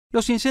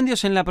Los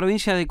incendios en la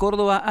provincia de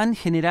Córdoba han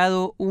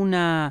generado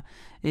una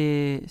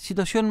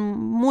situación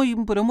muy,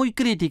 pero muy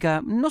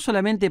crítica, no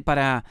solamente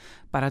para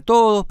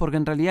todos, porque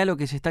en realidad lo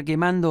que se está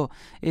quemando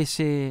es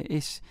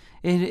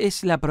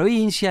la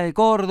provincia de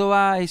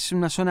Córdoba, es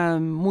una zona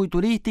muy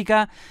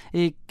turística,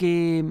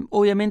 que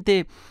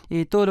obviamente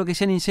todo lo que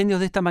sean incendios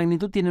de esta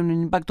magnitud tiene un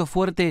impacto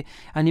fuerte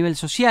a nivel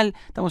social.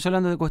 Estamos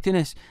hablando de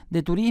cuestiones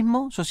de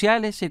turismo,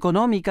 sociales,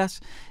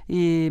 económicas,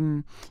 y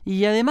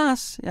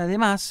además,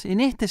 en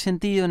este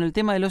sentido, en el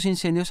tema de los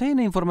incendios, hay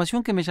una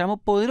información que me llamó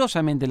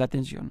poderosamente la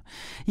atención.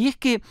 Y es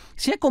que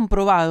se ha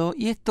comprobado,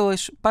 y esto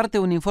es parte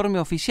de un informe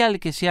oficial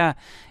que se ha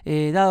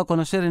dado a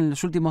conocer en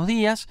los últimos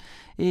días,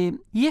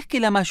 y es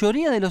que la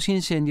mayoría de los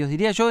incendios,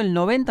 diría yo el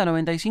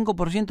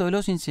 90-95% de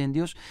los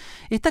incendios,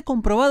 está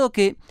comprobado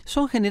que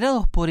son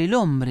generados por el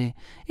hombre.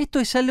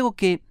 Esto es algo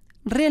que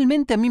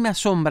realmente a mí me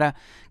asombra.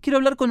 Quiero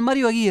hablar con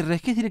Mario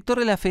Aguirres, que es director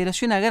de la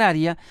Federación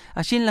Agraria,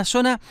 allí en la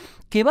zona,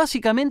 que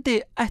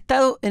básicamente ha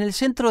estado en el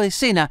centro de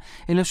escena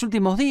en los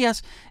últimos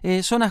días,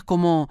 zonas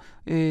como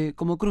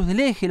Cruz del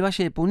Eje, el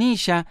Valle de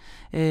Punilla,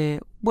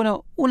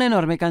 una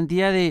enorme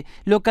cantidad de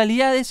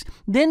localidades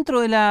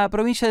dentro de la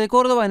provincia de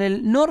Córdoba, en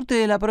el norte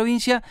de la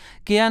provincia,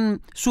 que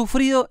han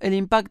sufrido el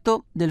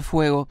impacto del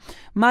fuego.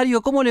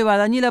 Mario, ¿cómo le va?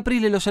 Daniel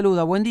Aprile lo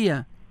saluda, buen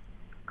día.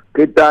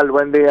 ¿Qué tal?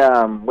 Buen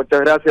día.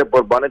 Muchas gracias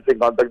por ponerse en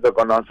contacto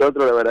con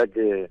nosotros. La verdad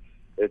que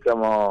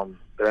estamos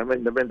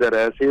tremendamente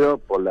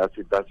agradecidos por la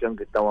situación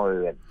que estamos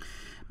viviendo.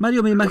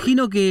 Mario, me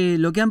imagino que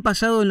lo que han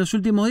pasado en los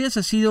últimos días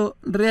ha sido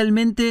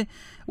realmente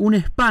un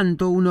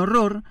espanto, un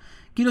horror.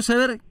 Quiero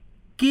saber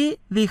qué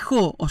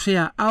dejó, o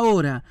sea,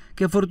 ahora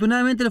que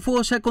afortunadamente el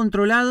fuego se ha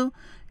controlado,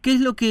 qué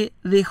es lo que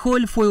dejó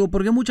el fuego,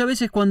 porque muchas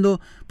veces cuando,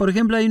 por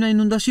ejemplo, hay una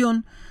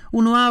inundación,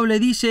 uno habla y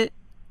dice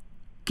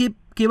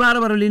qué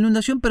bárbaro la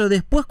inundación, pero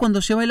después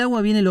cuando se va el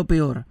agua viene lo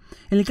peor.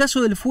 En el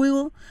caso del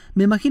fuego,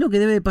 me imagino que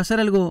debe pasar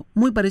algo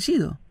muy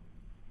parecido.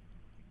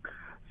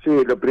 Sí,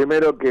 lo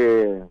primero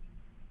que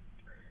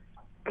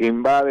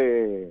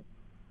invade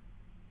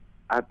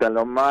hasta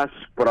lo más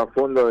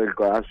profundo del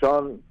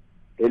corazón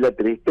es la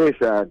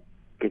tristeza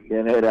que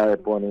genera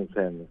después un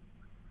incendio.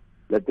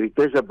 La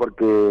tristeza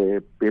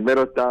porque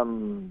primero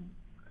están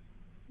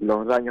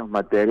los daños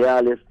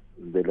materiales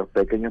de los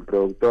pequeños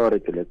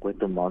productores, que les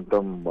cuesta un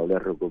montón volver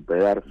a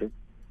recuperarse,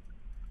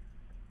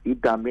 y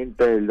también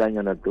está el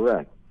daño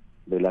natural,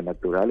 de la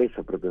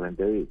naturaleza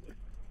propiamente dicha.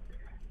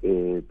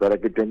 Para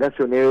que tengas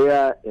una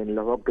idea, en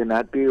los bosques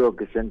nativos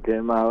que se han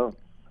quemado,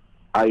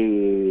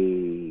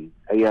 hay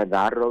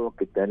agarros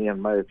que tenían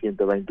más de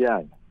 120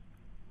 años,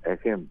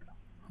 ejemplo.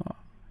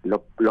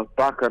 Los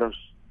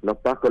pájaros los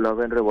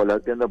ven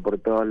revoloteando por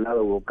todos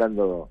lados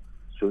buscando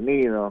su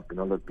nido, que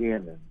no lo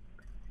tienen.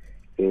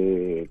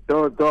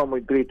 Todo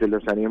muy triste.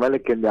 Los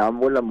animales que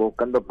deambulan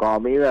buscando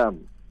comida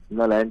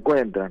no la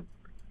encuentran.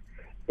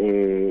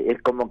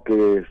 Es como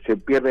que se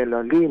pierden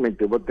los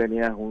límites. Vos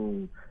tenías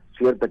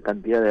cierta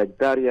cantidad de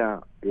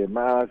hectáreas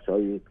quemadas.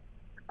 Hoy,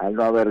 al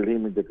no haber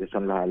límites, que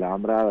son las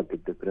alambradas que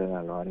te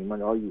frenan los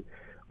animales,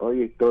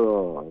 hoy es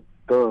todo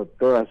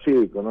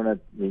así, con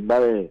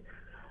invade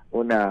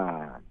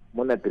una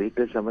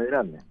tristeza muy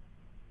grande.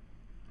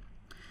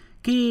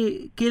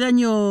 ¿Qué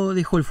daño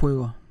dejó el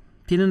fuego?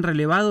 ¿Tienen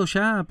relevado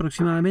ya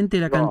aproximadamente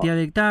la cantidad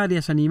de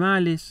hectáreas,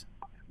 animales?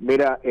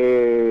 Mira,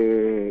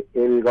 el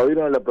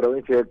gobierno de la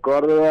provincia de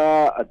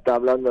Córdoba está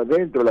hablando,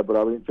 dentro de la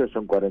provincia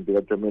son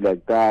 48.000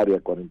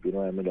 hectáreas,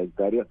 49.000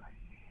 hectáreas,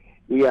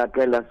 y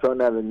acá en la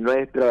zona de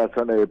la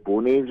zona de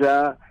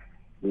Punilla,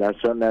 la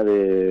zona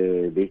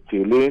de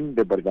Chilín,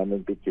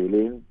 departamento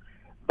Chilín,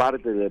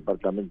 parte del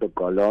departamento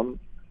Colón,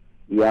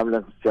 y se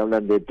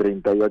hablan de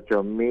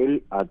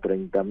 38.000 a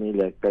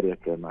 30.000 hectáreas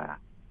quemadas.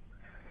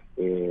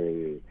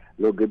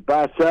 Lo que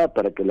pasa,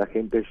 para que la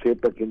gente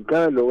sepa, que en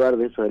cada lugar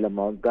de eso de la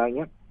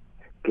montaña,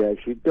 que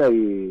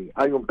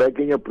hay un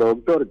pequeño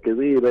productor que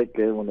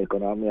es una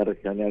economía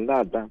regional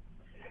nata,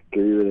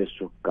 que vive de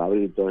sus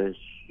cabritos, de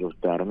sus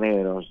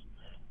terneros,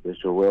 de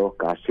sus huevos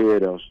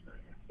caseros.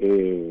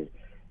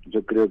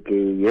 Yo creo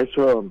que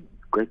eso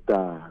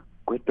cuesta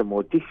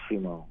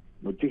muchísimo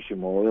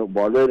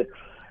volver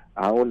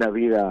a una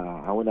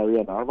vida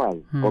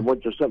normal, por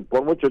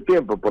mucho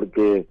tiempo,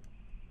 porque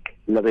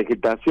la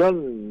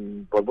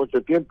vegetación por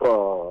mucho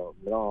tiempo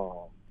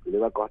no le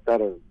va a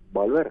costar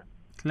volver.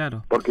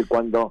 Claro. Porque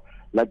cuando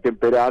la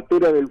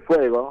temperatura del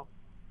fuego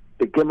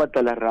te quema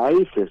hasta las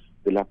raíces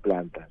de las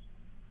plantas.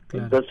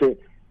 Claro.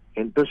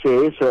 Entonces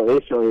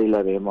eso es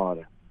la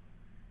demora.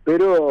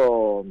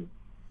 Pero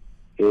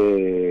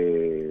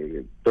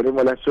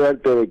tenemos la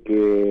suerte de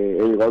que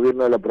el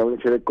gobierno de la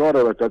provincia de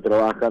Córdoba está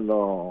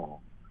trabajando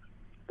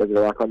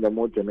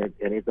mucho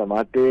en esta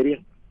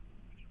materia.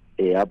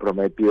 Ha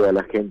prometido a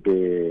la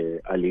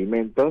gente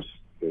alimentos,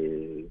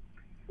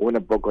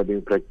 un poco de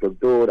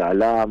infraestructura,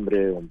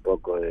 alambre, un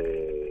poco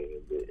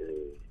de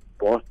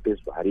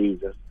postes,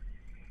 varillas.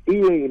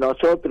 Y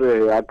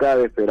nosotros acá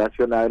de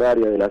Federación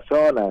Agraria de la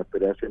zona,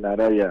 Federación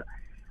Agraria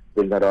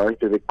del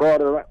noroeste de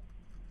Córdoba,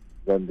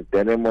 donde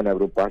tenemos una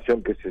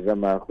agrupación que se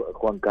llama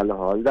Juan Carlos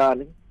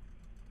Oldani,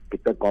 que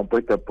está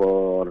compuesta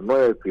por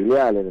 9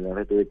 filiales de la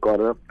Provincia de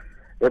Córdoba,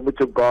 hemos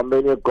hecho un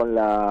convenio con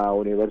la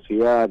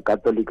Universidad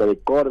Católica de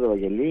Córdoba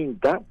y el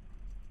INTA,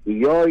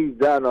 y hoy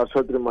ya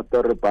nosotros hemos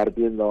estado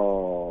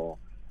repartiendo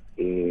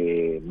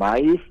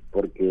maíz,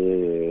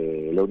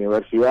 porque la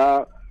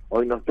universidad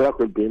hoy nos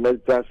trajo el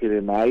primer chasis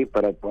de maíz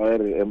para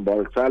poder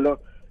embolsarlo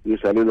y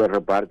salirlo a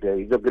repartir.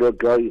 Y yo creo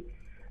que hoy,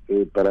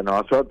 para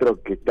nosotros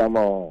que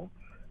estamos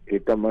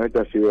esto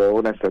ha sido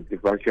una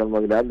satisfacción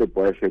muy grande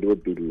poder ser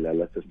útil a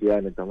la sociedad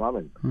en estos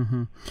momentos.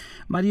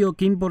 Mario,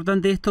 qué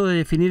importante esto de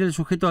definir el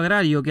sujeto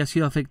agrario que ha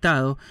sido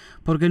afectado,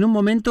 porque en un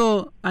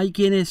momento hay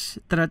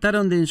quienes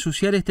trataron de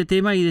ensuciar este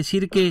tema y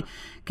decir que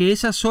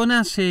esas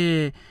zonas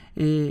se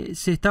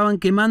estaban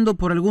quemando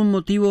por algún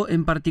motivo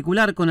en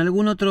particular, con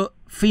algún otro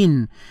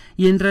fin,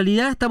 y en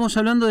realidad estamos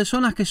hablando de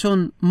zonas que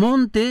son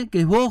monte, que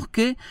es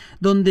bosque,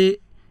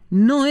 donde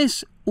no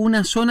es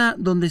una zona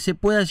donde se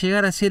pueda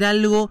llegar a hacer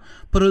algo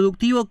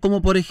productivo,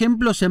 como por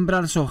ejemplo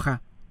sembrar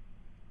soja.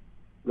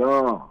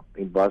 No,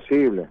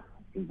 imposible.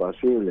 Si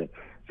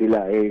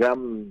el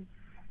gran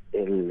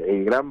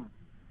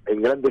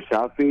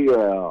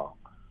desafío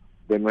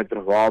de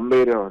nuestros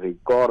bomberos de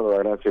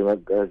Córdoba,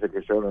 gracias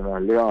que son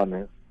unos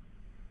leones,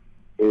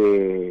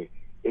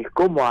 es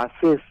cómo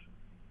haces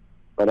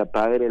para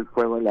apagar el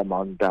fuego en la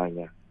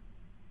montaña,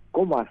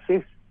 cómo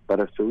haces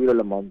para subir a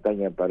la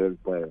montaña para el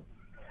fuego.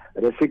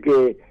 Así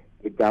que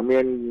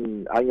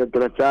también año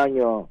tras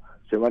año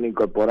se van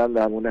incorporando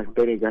algunas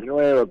técnicas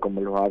nuevas, como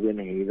los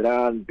aviones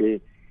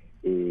hidrantes,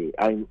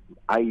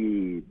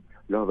 hay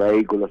los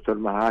vehículos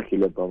son más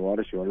ágiles para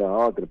moverse de un lado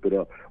a otro,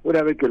 pero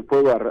una vez que el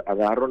fuego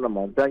agarró una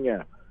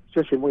montaña, se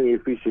hace muy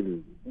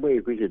difícil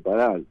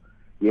pararlo.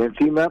 Y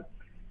encima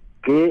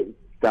que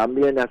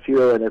también ha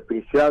sido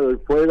beneficiado el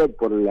fuego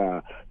por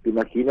te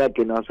imaginas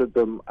que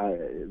nosotros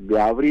de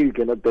abril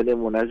que no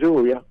tenemos una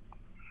lluvia,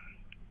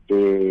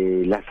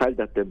 las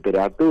altas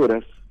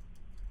temperaturas,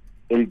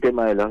 el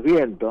tema de los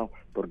vientos,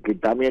 porque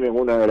también es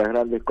una de las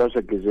grandes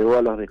cosas que llevó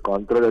a los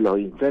descontroles de los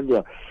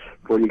incendios,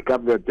 fue el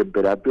cambio de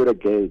temperatura,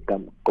 que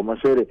como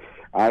hacer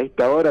a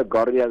esta hora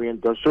corría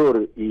viento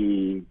sur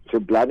y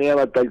se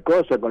planeaba tal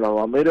cosa con los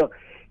bomberos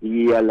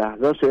y a las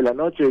 12 de la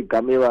noche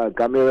cambiaba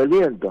el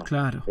viento.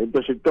 Claro.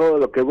 Entonces todo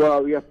lo que vos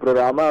habías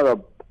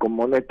programado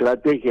como una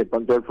estrategia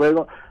contra el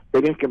fuego,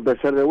 tenías que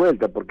empezar de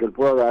vuelta porque el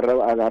fuego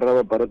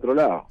agarraba para otro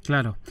lado.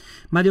 Claro.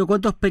 Mario,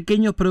 ¿cuántos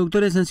pequeños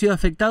productores han sido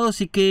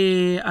afectados y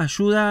qué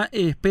ayuda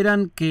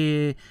esperan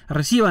que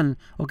reciban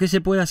o qué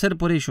se puede hacer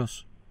por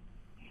ellos?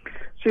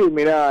 Sí,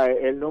 mira,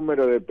 el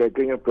número de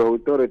pequeños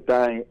productores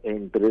está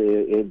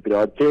entre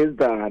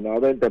 80 a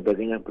 90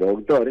 pequeños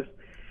productores.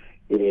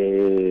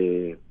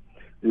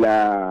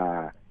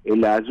 La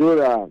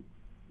ayuda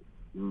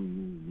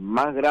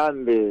más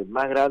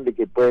grande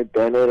que pueden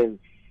tener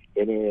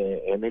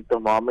en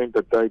estos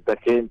momentos toda esta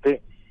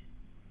gente,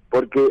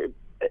 porque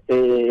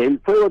el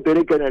fuego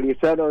tenés que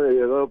analizarlo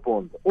desde 2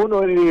 puntos.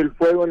 Uno es el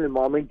fuego en el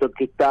momento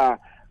que está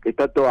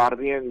todo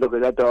ardiendo, que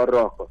está todo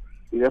rojo,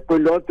 y después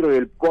el otro es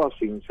el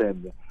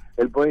post-incendio.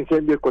 El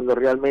post-incendio es cuando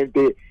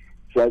realmente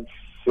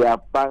se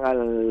apaga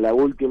la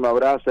última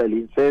brasa del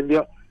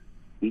incendio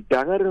y te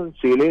agarra un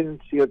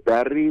silencio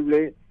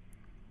terrible.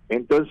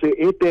 Entonces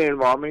este es el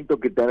momento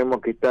que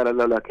tenemos que estar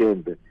hablando a la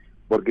gente,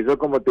 porque yo,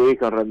 como te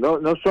dije,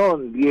 no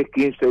son 10,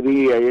 15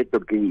 días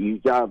y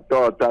ya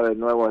todo está de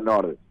nuevo en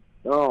orden.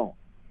 No,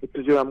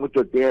 esto lleva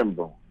mucho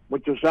tiempo,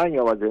 muchos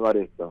años va a llevar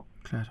esto,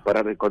 claro,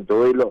 para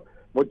reconstruirlo.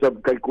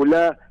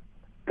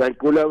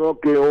 Calculamos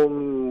que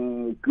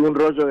un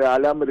rollo de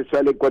alambre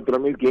sale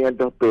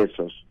 4.500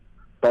 pesos.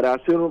 Para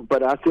hacer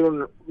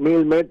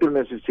 1.000 metros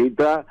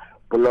necesita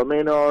por lo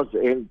menos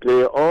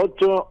entre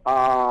 8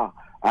 a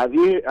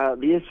 10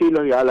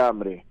 hilos de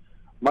alambre,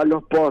 más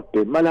los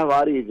postes, más las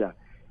varillas.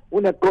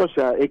 Una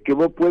cosa es que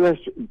vos puedas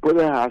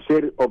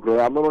hacer o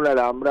programar un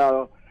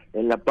alambrado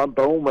en la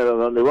pampa húmeda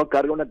donde vos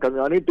cargas una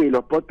camioneta y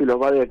los postes los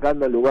vas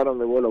dejando en el lugar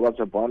donde vos los vas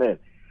a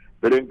poner.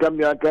 Pero en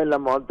cambio acá en la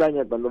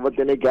montaña, cuando vos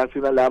tenés que hacer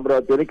un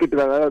alambrado, tenés que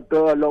trasladar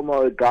todo el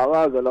lomo de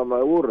caballo, el lomo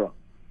de burro.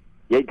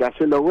 Y hay que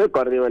hacer los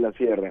huecos arriba de la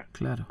sierra,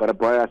 claro, para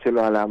poder hacer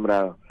los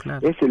alambrados.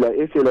 Claro. Esa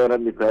es la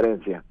gran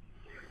diferencia.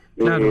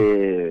 Claro.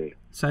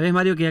 Sabés,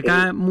 Mario, que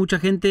acá mucha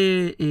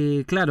gente,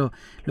 claro,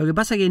 lo que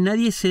pasa es que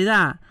nadie se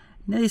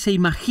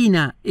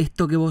imagina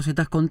esto que vos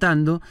estás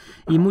contando,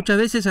 y muchas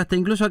veces hasta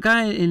incluso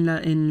acá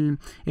en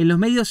los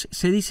medios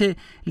se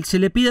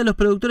le pide a los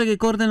productores que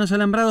corten los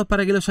alambrados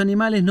para que los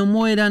animales no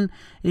mueran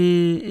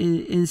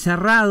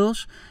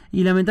encerrados,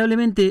 y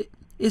lamentablemente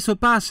eso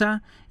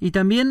pasa. Y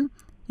también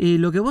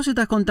lo que vos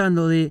estás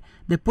contando de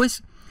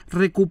después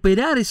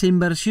recuperar esa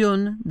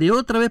inversión de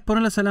otra vez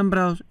poner los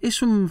alambrados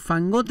es un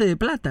fangote de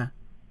plata.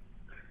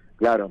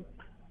 Claro,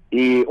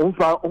 y un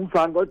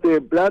fangote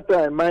de plata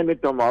además en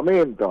estos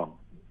momentos,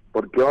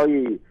 porque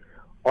hoy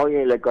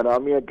en la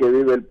economía que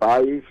vive el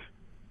país,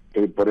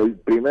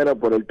 primero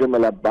por el tema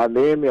de la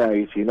pandemia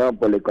y si no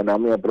por la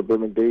economía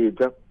propiamente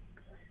dicha,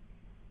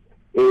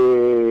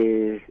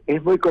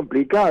 es muy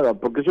complicado,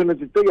 porque yo no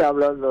te estoy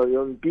hablando de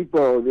un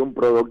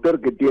productor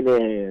que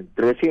tiene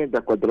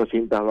 300,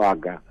 400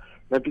 vacas.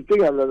 No te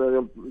estoy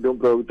hablando de un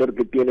productor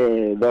que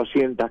tiene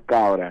 200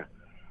 cabras.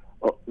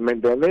 ¿Me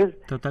entendés?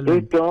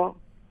 Totalmente.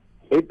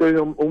 Esto es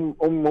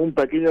un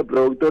pequeño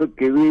productor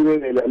que vive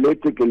de la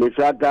leche que le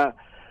saca,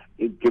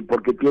 que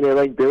porque tiene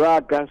 20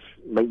 vacas,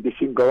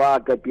 25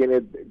 vacas,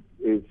 tiene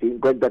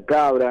 50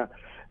 cabras,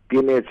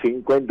 tiene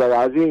 50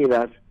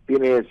 gallinas,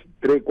 tiene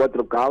 3,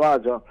 4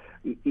 caballos,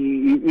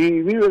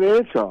 y vive de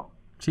eso.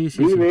 Sí,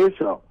 vive de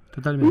eso.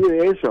 Totalmente.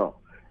 Vive de eso.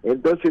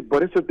 Entonces,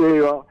 por eso te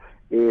digo,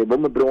 vos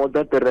me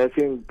preguntaste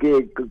recién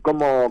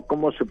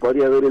cómo se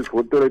podría ver el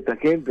futuro de esta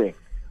gente.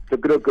 Yo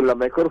creo que la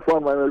mejor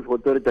forma de ver el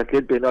futuro de esta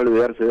gente es no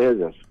olvidarse de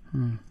ellos.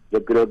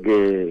 Yo creo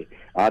que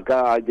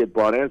acá hay que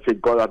ponerse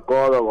codo a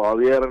codo,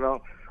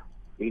 gobierno,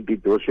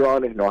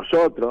 instituciones,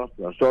 nosotros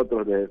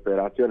de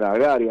Federación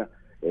Agraria,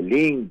 el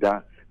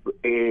INTA.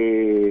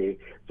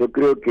 Yo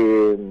creo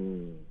que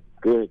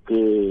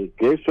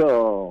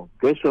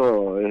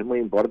eso es muy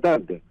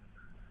importante.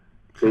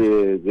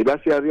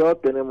 Gracias a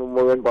Dios tenemos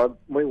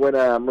muy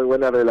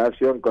buena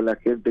relación con la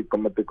gente,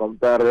 como te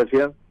contaba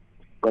recién,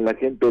 con la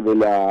gente de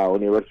la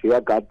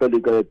Universidad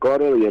Católica de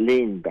Córdoba y el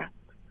INTA.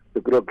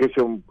 Yo creo que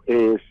eso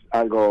es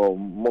algo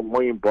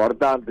muy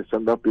importante,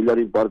 son dos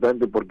pilares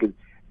importantes, porque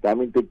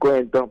también te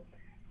cuento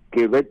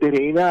que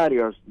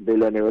veterinarios de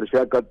la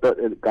Universidad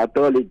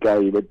Católica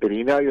y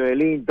veterinarios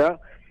del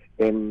INTA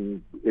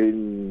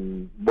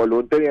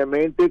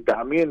voluntariamente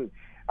también,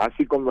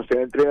 así como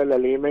se entrega el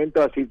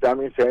alimento, así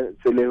también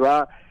se les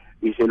va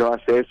y se los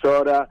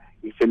asesora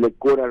y se les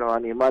cura a los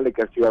animales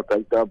que han sido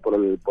afectados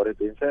por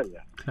este incendio.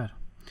 Claro.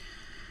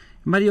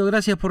 Mario,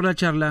 gracias por la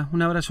charla,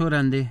 un abrazo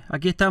grande.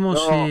 Aquí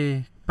estamos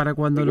para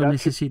cuando lo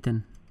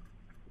necesiten.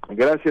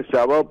 Gracias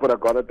a vos por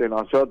acordarte de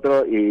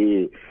nosotros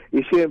y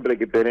siempre hay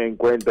que tener en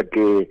cuenta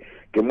que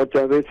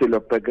muchas veces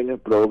los pequeños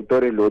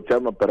productores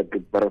luchamos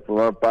para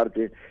formar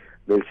parte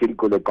del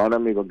círculo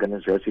económico que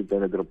necesita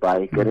nuestro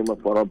país. Queremos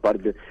formar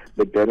parte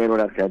de tener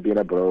una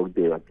Argentina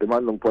productiva. Te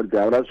mando un fuerte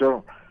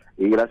abrazo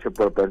y gracias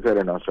por pensar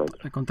en nosotros.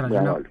 Al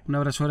contrario, un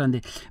abrazo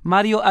grande.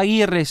 Mario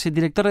Aguirres, el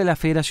director de la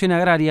Federación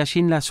Agraria, allí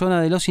en la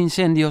zona de los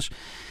incendios.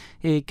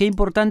 Qué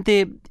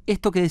importante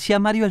esto que decía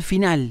Mario al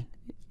final.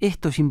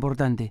 Esto es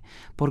importante,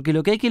 porque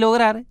lo que hay que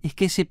lograr es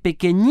que ese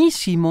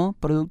pequeñísimo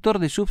productor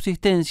de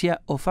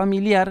subsistencia o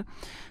familiar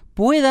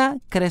pueda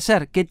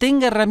crecer, que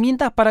tenga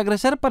herramientas para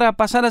crecer, para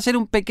pasar a ser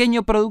un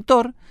pequeño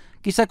productor,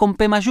 quizá con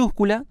P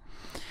mayúscula,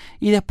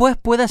 y después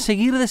pueda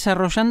seguir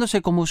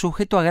desarrollándose como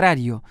sujeto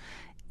agrario.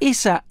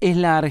 Esa es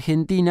la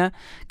Argentina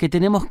que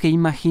tenemos que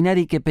imaginar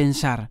y que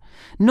pensar.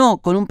 No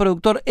con un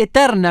productor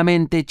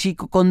eternamente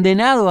chico,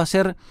 condenado a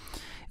ser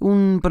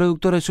un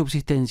productor de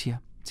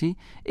subsistencia, ¿sí?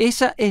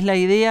 Esa es la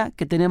idea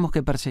que tenemos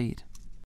que perseguir.